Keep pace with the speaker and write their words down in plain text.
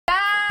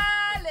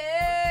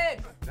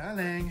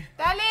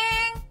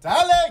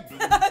Darling!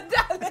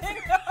 Darling!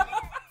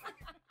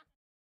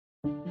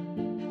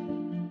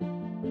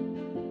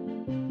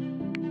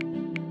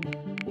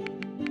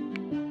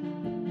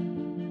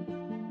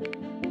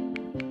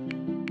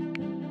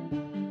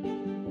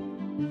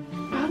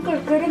 Oh,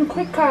 they're getting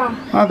quicker.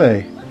 Are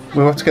they?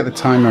 We'll have to get the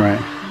timer right.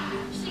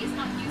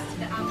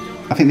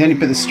 I think the only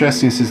bit that's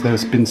stressing us is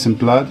there's been some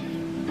blood.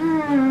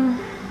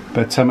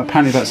 But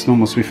apparently that's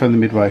normal, so we phoned the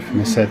midwife and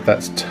they said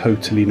that's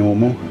totally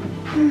normal.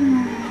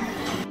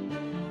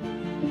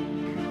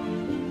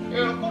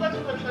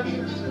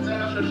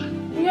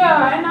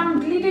 Yeah, and I'm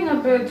bleeding a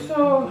bit,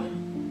 so...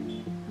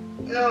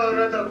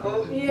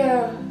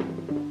 Yeah.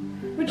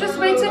 We're just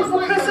waiting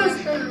for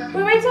Chris's...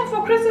 We're waiting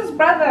for Chris's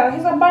brother.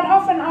 He's about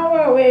half an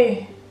hour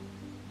away.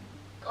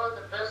 All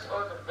the best,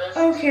 all the best.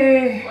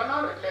 Okay. Well,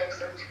 now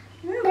relax.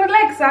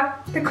 Relax,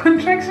 the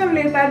contraction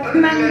later.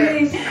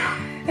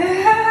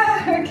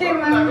 Okay,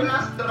 mom.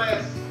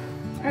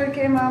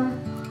 Okay, mom.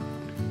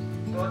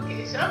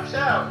 Okay, sharp,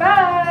 sharp.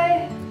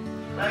 Bye.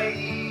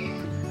 Bye.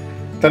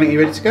 Darling, you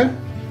ready to go?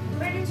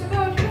 Ready to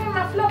go. Doing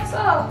my flops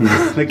up.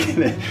 Look at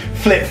it.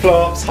 Flip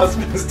flops,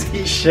 husband's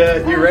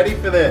t-shirt. You ready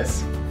for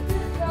this?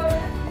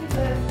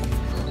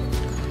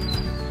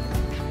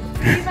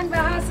 Leaving the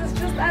house is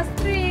just us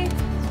 3.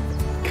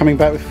 Coming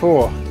back with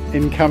 4.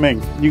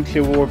 Incoming.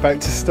 Nuclear war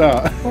about to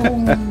start.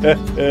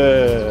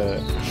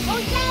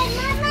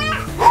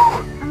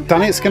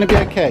 Danny, it's going to be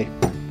okay.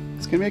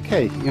 It's going to be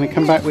okay. You're going to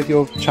come back with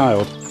your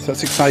child. So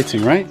that's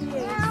exciting, right?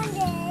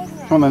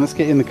 Come on then, let's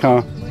get in the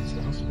car.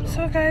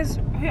 So guys,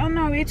 we're on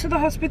our way to the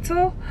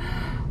hospital.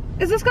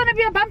 Is this going to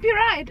be a bumpy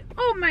ride?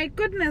 Oh my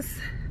goodness.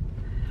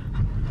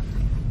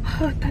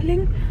 Oh,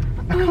 darling.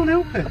 I can't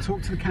help it.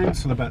 Talk to the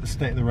council about the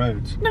state of the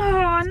roads.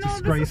 No, It's this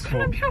is going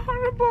to be a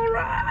horrible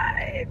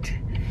ride.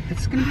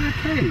 It's going to be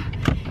okay.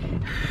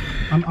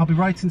 I'll be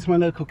writing to my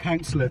local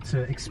councillor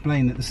to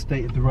explain that the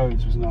state of the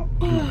roads was not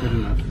good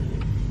enough.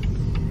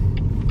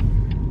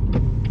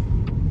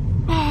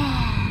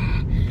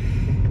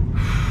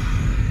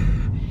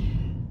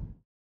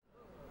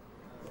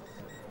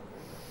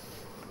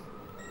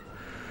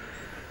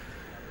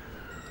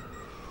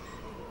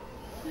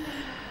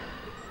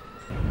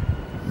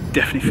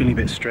 Definitely feeling a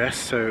bit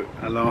stressed, so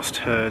I last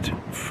heard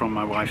from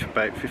my wife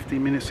about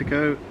 15 minutes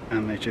ago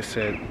and they just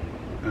said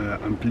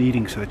I'm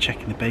bleeding, so they're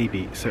checking the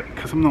baby. So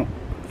because I'm not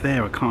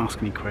there, I can't ask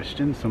any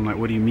questions. So I'm like,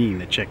 what do you mean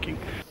they're checking?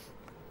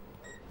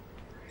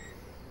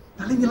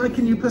 Darling, you're like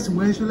a new person.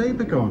 Where's your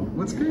labour gone?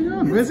 What's going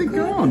on? Where's it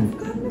gone?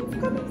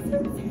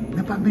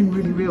 No, but I'm being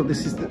really real.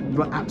 This is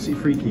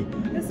absolutely freaky.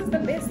 This is the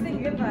best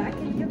thing ever. I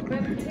can give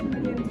birth 10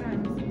 million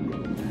times.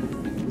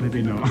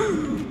 Maybe not.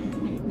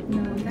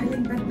 No,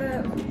 darling, but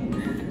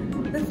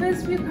the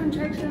first few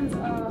contractions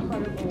are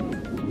horrible.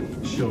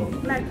 Sure.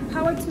 Like,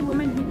 power to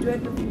women who do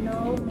it with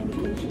no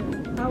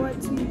medication. Power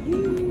to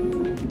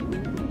you.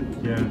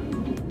 Yeah.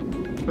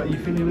 But are you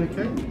feeling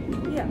okay?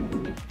 Yeah.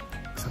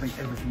 So I think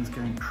everything's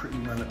going pretty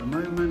well at the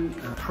moment.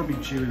 Probably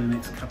due in the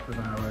next couple of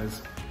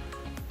hours.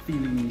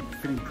 Feeling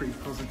pretty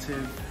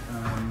positive.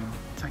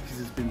 Takkies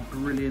has been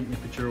brilliant. The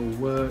epidural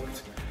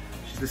worked.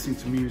 She's listening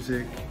to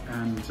music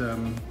and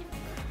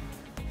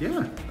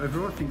yeah,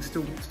 overall I think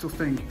still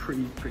staying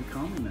pretty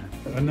calm in there.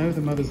 I know the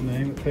mother's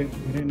name. We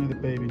don't know the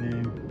baby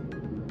name.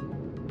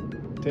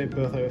 Date of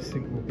birth I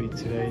think will be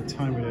today.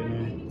 Time we don't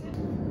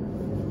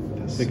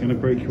know. They're going to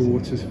break your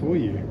waters for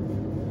you.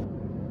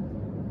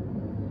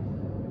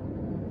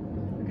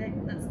 Okay,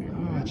 that's good.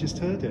 Oh, I just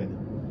heard it.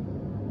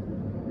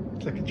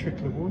 It's like a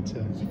trickle of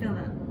water. Did you feel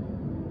that?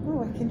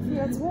 Oh, I can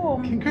feel it's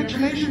warm.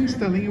 Congratulations,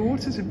 darling. Your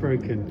waters are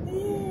broken.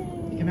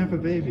 You can have a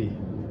baby.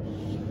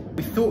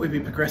 We thought we'd be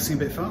progressing a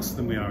bit faster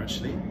than we are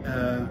actually.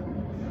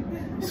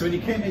 So when you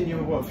came in, you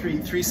were what,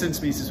 3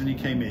 centimeters when you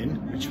came in,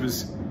 which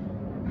was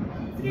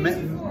 3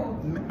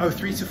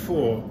 to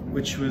 4,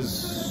 which was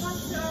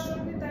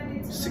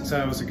 6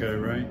 hours ago,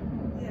 right?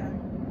 Yeah.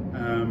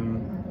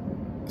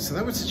 So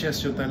that would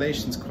suggest your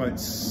dilation's quite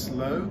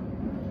slow.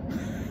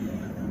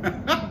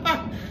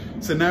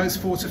 So now it's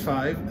 4 to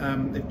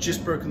 5. They've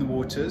just broken the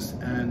waters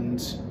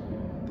and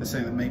they're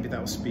saying that maybe that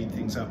will speed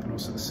things up, and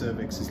also the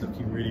cervix is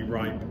looking really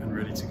ripe and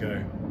ready to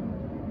go.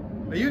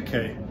 Are you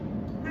okay?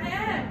 I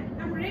am.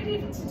 I'm ready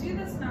to do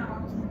this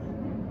now.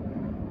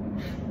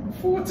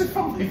 4 to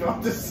 5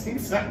 after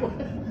 6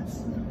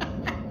 hours.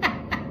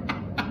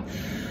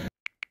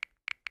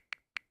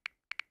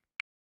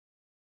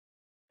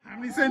 How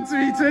many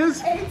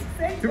centimeters? 8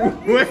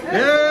 centimeters.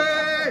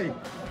 Hey!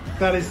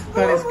 That is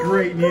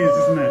great news,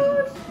 isn't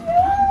it?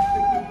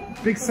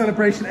 Big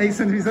celebration, 8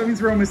 centimeters. That means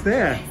we're almost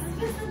there.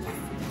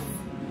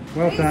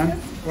 Well done.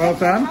 Well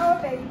done.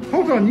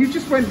 Hold on, you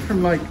just went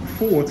from like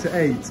 4 to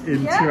 8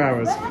 in 2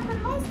 hours. That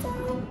happened last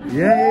time.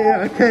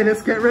 Yeah. Okay,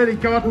 let's get ready.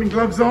 Gardening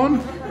gloves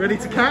on. Ready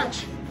to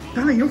catch.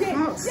 Darling, your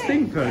farts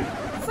stink though.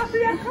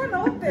 Sorry, I can't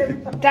help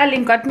it.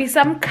 Darling got me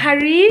some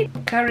curry.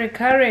 Curry.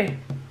 Darling,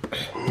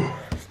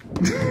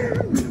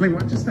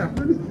 what just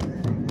happened?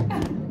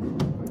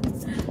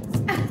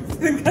 I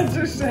think I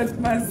just shed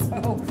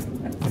myself.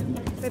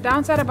 The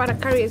downside about a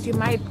curry is you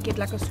might get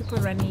like a super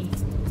runny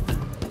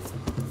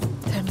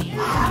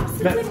I'm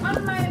sitting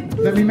on my...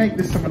 Let me make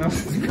this someone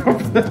else's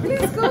problem.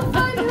 Please go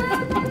find her.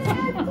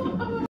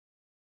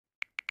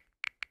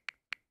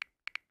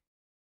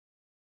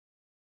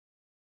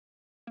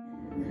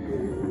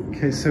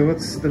 Okay, so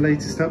what's the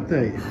latest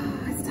update?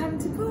 It's time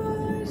to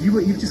push.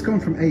 You've just gone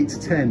from 8 to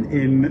 10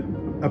 in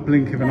a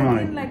blink of an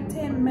eye. In like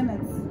 10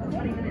 minutes.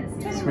 20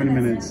 minutes. 20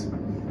 minutes.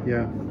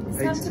 Yeah. It's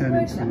 8 to 10 in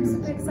 20 I'm minutes.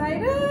 super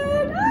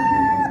excited.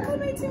 Ah,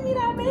 can't wait to meet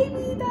our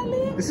baby,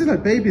 darling. This is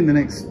like baby in the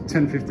next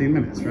 10-15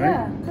 minutes, right?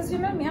 Yeah, because you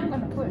know me, I'm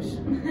gonna push.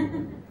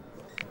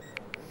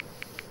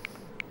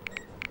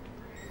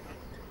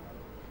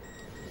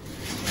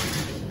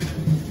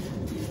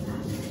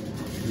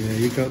 Yeah,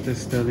 you got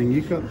this, darling.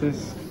 You got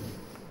this.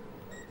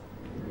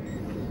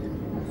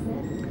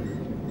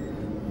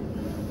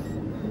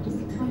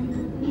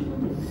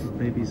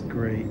 Baby's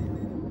great.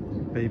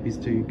 Baby's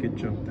doing a good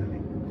job,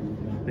 darling.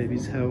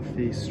 Baby's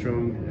healthy,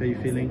 strong. How are you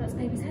feeling? That's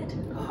baby's head.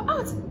 Oh,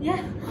 it's...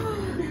 Yeah.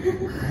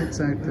 Heads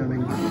out,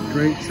 darling.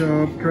 Great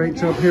job, great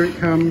job. Here it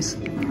comes.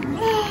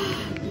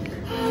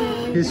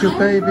 Here's your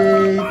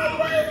baby. Hi!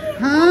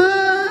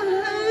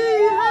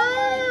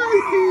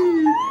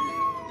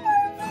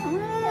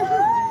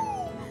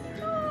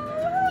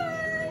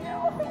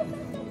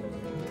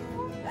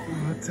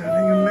 Oh,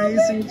 darling,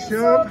 amazing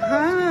job.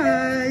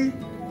 Hi!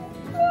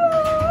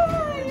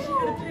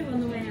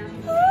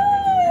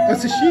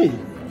 That's a she.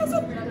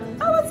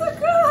 Oh, it's a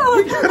girl.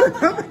 We got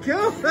another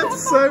girl.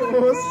 That's so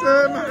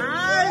awesome.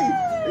 Hi!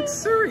 It's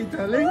Suri,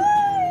 darling.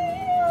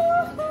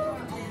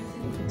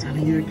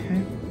 Darling, you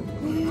okay?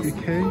 You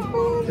okay?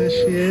 There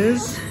she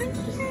is.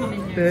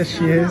 There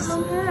she is.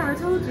 I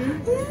told you.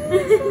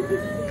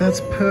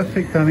 That's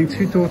perfect, darling.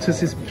 2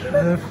 daughters is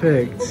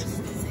perfect.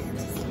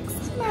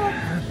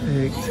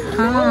 Perfect.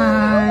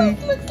 Hi.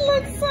 Looks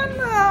like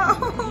Sana.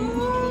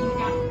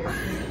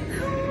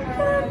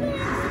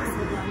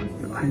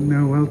 I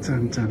know. Well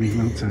done, darling.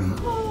 Well done.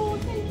 Oh,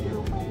 thank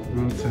you.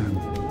 Well done.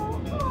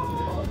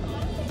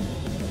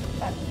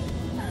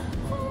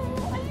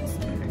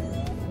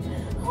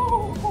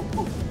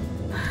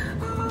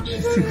 She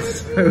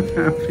seems so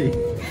happy.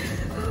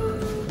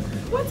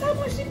 What time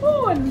was she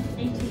born?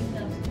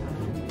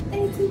 1835.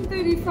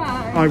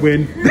 1835. I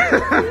win.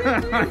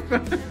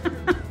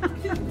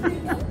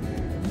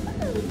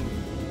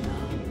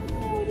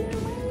 Oh, you're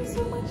wearing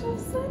so much of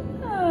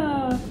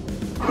Sana.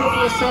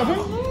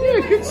 Yeah,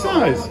 good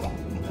size.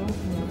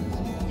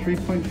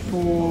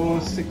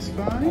 3.465.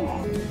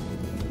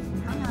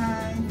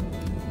 Hi.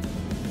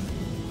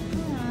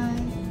 Hi.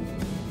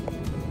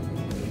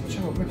 Good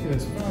job. Look at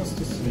us,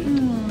 fast asleep.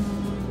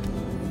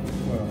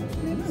 Well,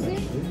 actually.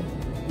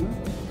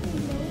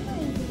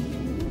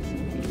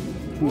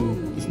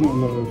 There's not a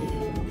lot of.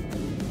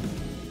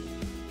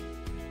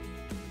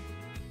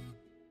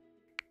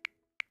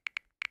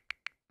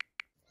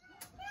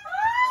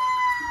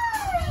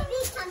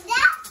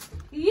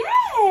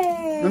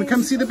 Yay! Want to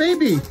come see the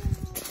baby?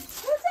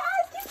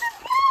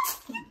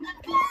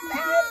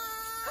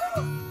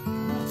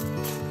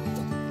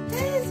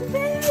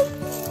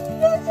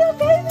 There's your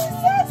baby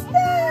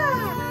sister!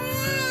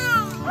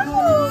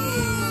 Oh!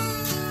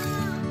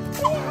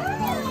 Say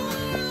hi!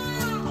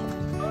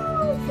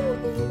 Oh, so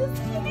good. This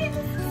is your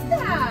baby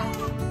sister!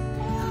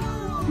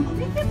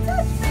 You can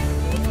touch baby!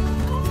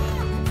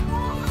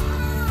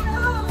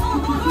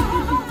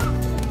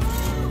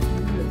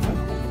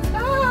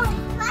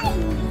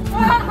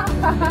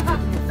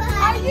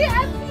 Are you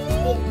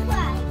happy?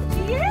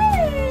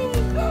 Yay!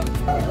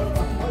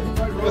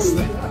 What's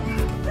that?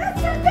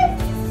 That's your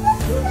baby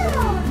sister!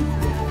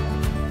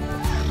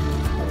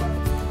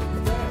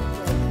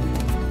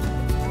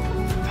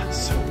 That's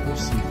so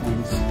awesome,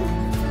 thanks.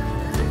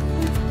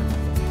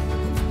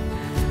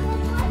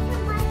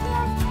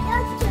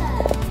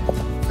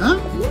 Huh?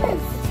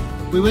 Yes.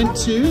 We went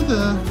to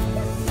the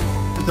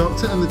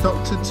doctor and the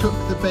doctor took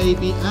the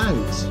baby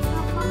out.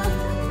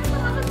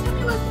 Mama's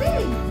tummy was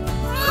big.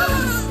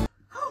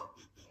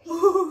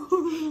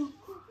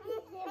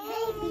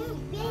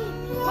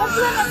 What's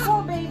Sana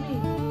called, baby?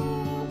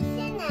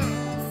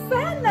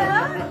 Sana?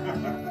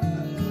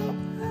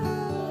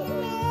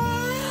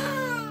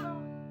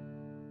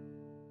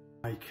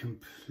 I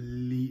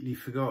completely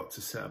forgot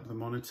to set up the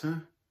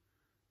monitor.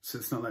 So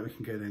it's not like we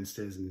can go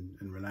downstairs and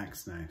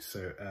relax now.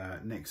 So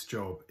next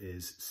job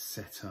is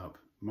set up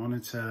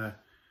monitor.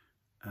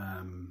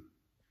 Then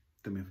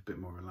we have a bit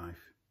more of a life.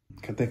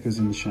 Nkateko's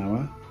in the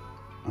shower.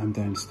 I'm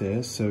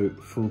downstairs. So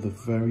for the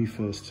very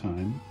first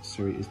time,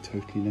 Suri is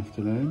totally left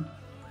alone,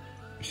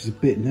 which is a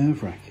bit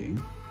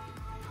nerve-wracking.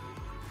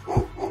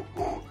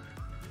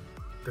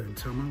 Don't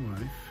tell my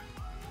wife.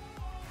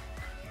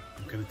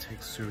 I'm gonna take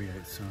Suri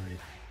outside.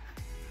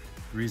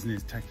 The reason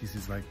is Takkies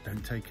is like,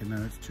 don't take her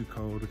now, it's too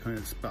cold.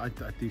 But I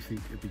do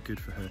think it'd be good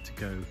for her to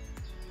go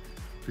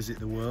visit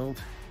the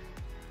world.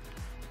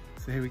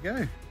 So here we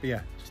go. But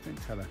yeah, just don't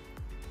tell her.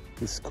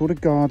 This is called a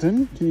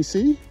garden, can you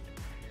see?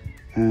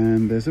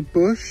 And there's a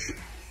bush.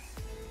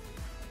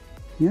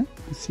 Yeah,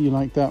 I see you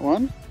like that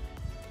one.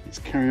 Let's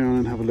carry on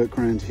and have a look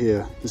around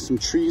here. There's some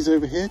trees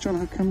over here. Do you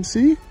want to come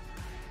see?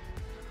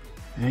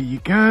 There you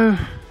go.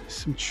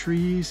 some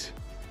trees.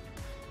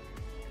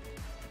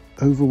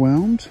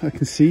 Overwhelmed, I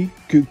can see.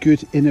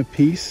 Good inner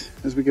peace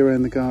as we go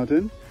around the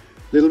garden.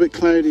 A little bit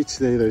cloudy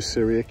today though,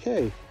 Suri,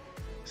 okay.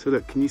 So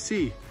look, can you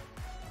see?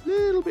 A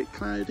little bit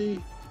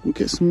cloudy. We'll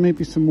get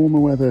maybe some warmer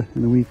weather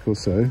in a week or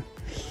so.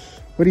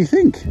 What do you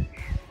think?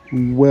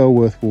 Well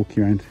worth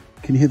walking around.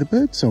 Can you hear the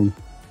bird song?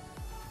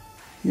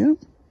 Yeah.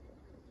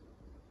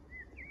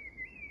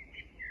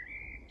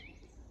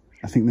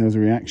 I think there was a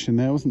reaction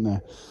there, wasn't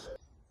there?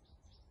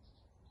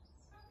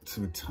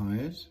 So we're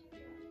tired,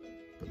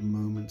 but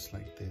moments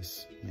like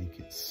this make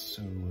it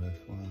so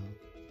worthwhile.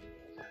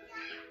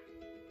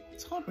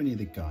 It's hard when you're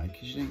the guide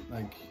because you don't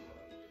like,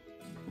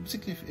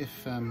 particularly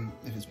if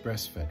it's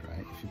breastfed,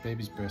 right? If your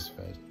baby's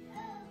breastfed,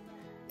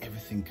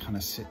 everything kind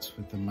of sits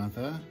with the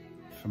mother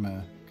from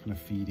a kind of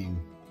feeding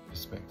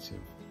perspective.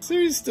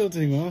 Suri's still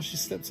doing well. She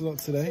slept a lot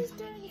today. She's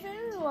doing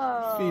very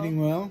well. Feeding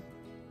well.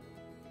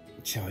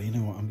 Child, you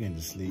know what? I'm going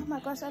to sleep. Oh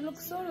my gosh, I look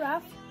so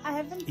rough. I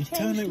haven't You changed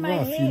don't look my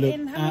rough. hair You look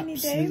in how many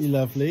absolutely days?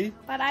 lovely.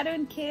 But I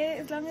don't care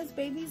as long as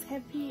baby's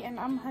happy and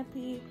I'm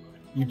happy.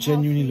 You and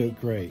genuinely healthy. look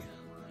great.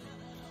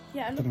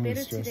 Yeah, I don't look wanna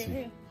better stress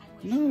today.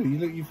 you.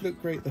 No, you've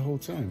looked great the whole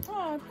time.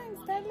 Oh,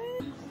 thanks,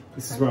 darling.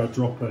 This is where I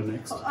drop her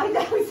next. I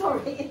know,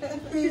 sorry.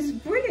 She's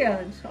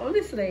brilliant,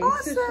 honestly.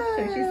 Awesome.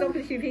 She's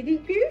obviously feeding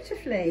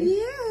beautifully.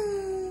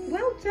 Yeah.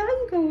 Well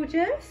done,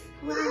 gorgeous.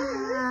 Wow.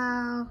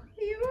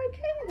 Are you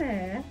okay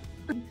there?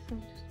 So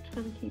just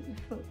trying to keep your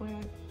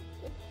footwear.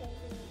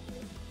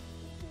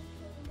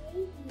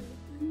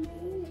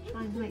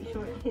 Trying to make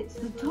sure it hits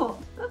the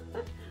top.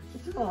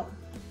 The top.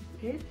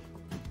 Good.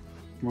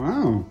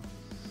 Wow.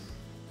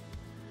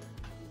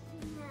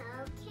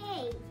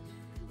 Okay.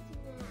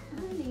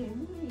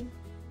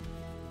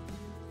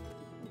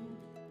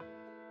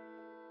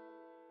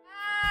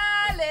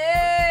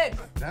 Darling.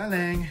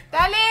 Darling.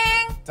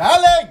 Darling.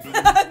 Darling!